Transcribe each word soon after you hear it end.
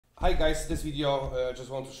Hi guys, this video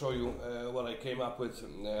just want to show you what I came up with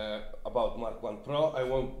about Mk1 Pro. I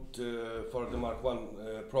want for the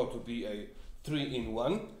Mk1 Pro to be a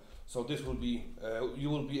 3-in-1. So this will be,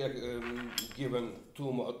 you will be given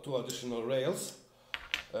two additional rails.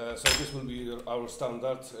 So this will be our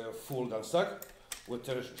standard full gun stack with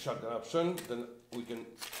the shotgun option. Then we can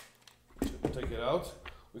take it out.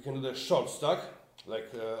 We can do the short stack,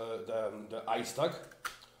 like the eye stack.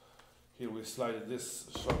 Here we slide this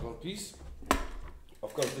shotgun piece.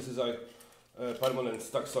 Of course, this is a permanent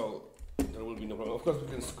stack, so there will be no problem. Of course, we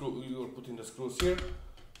can screw. You will put in the screws here.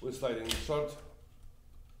 We slide in short,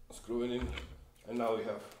 screw in, and now we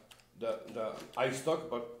have the eye stock,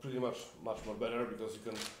 but pretty much more better because you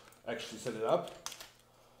can actually set it up.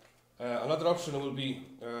 Another option will be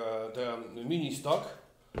the mini stock,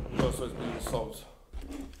 which also is being sold.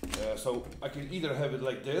 So I can either have it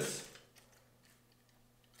like this.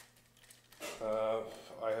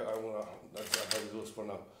 I wanna have it loose for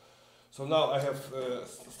now. So now I have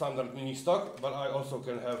standard mini stock, but I also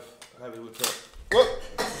can have it with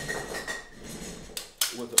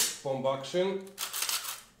the pump action,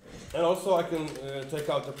 and also I can take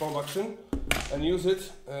out the pump action and use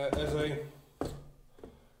it as a.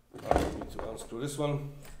 I need to unscrew this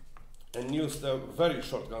one and use the very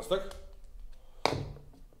short gun stack,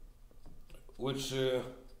 which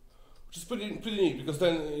is pretty neat, because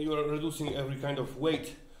then you are reducing every kind of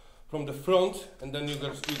weight from the front, and then you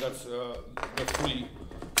got the free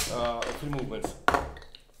movements.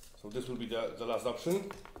 So this will be the last option.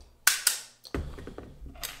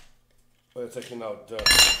 We're taking out the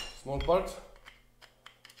small part,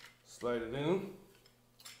 slide it in.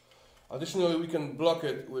 Additionally, we can block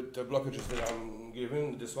it with the blockages that I'm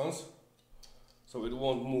giving, these ones, so it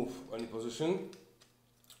won't move any position.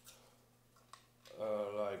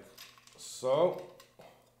 Like so,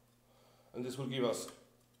 and this will give us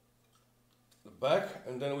the back,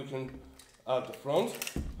 and then we can add the front.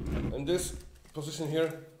 And this position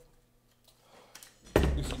here,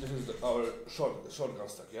 you see, this is our short gun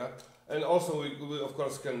stack, yeah. And also we of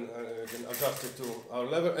course can adjust it to our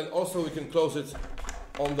lever, and also we can close it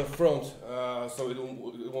on the front, so it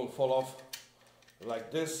won't fall off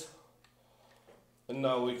like this. And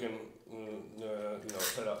now we can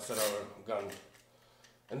set our gun.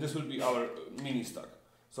 And this will be our mini stack.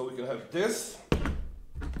 So we can have this,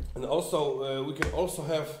 and also we can also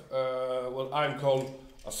have what I'm called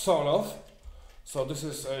a sawn-off. So this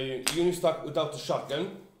is a UniStock without the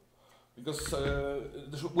shotgun, because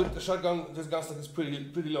with the shotgun this gun stack is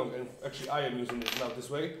pretty long, and actually I am using it now this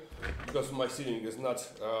way because my ceiling is not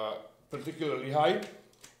particularly high.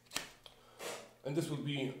 And this will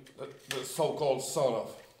be the so-called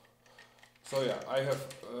sawn-off. So yeah, I have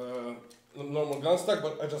normal gun stack,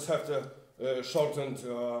 but I just have to shorten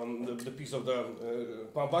the piece of the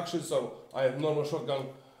pump action, so I have normal shotgun,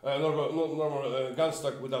 normal gun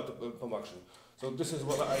stack without the pump action. So this is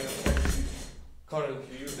what I am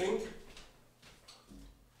currently using,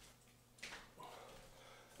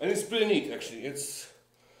 and it's pretty neat actually.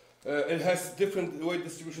 It has different weight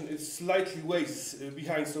distribution. It's slightly weighs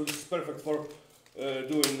behind, so this is perfect for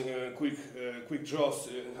doing quick draws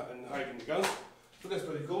and hiding the guns. So that's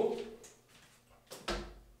pretty cool.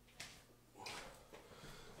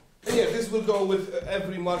 And yeah, this will go with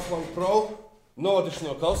every Mk1 Pro, no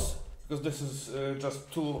additional cost, because this is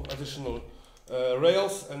just two additional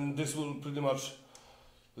rails, and this will pretty much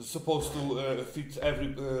supposed to fit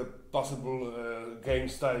every possible game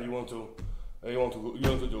style you want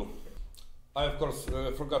to do. I of course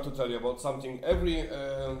forgot to tell you about something. Every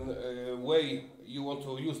way you want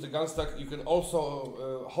to use the gun stack, you can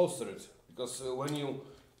also holster it, because when you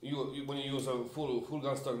use a full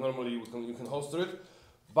gun stack, normally you can holster it.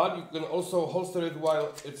 But you can also holster it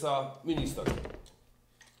while it's a mini stack.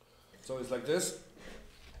 So it's like this.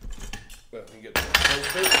 Let me get the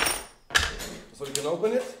holster. So you can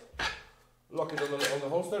open it, lock it on the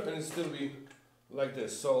holster, and it still be like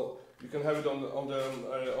this. So you can have it on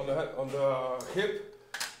the hip.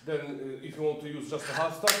 Then if you want to use just a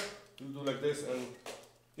half stack, you do like this, and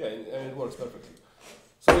yeah, and it works perfectly.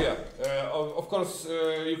 So yeah, of course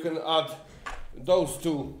you can add those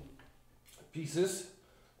two pieces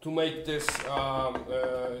to make this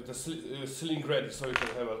sling ready. So you can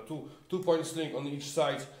have a two-point sling on each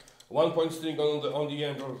side, 1-point sling on the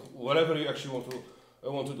end, or whatever you actually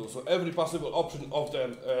want to do. So every possible option of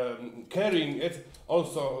them carrying it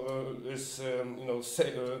also is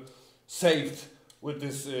saved with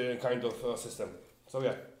this kind of system. So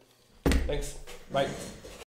yeah, thanks, bye.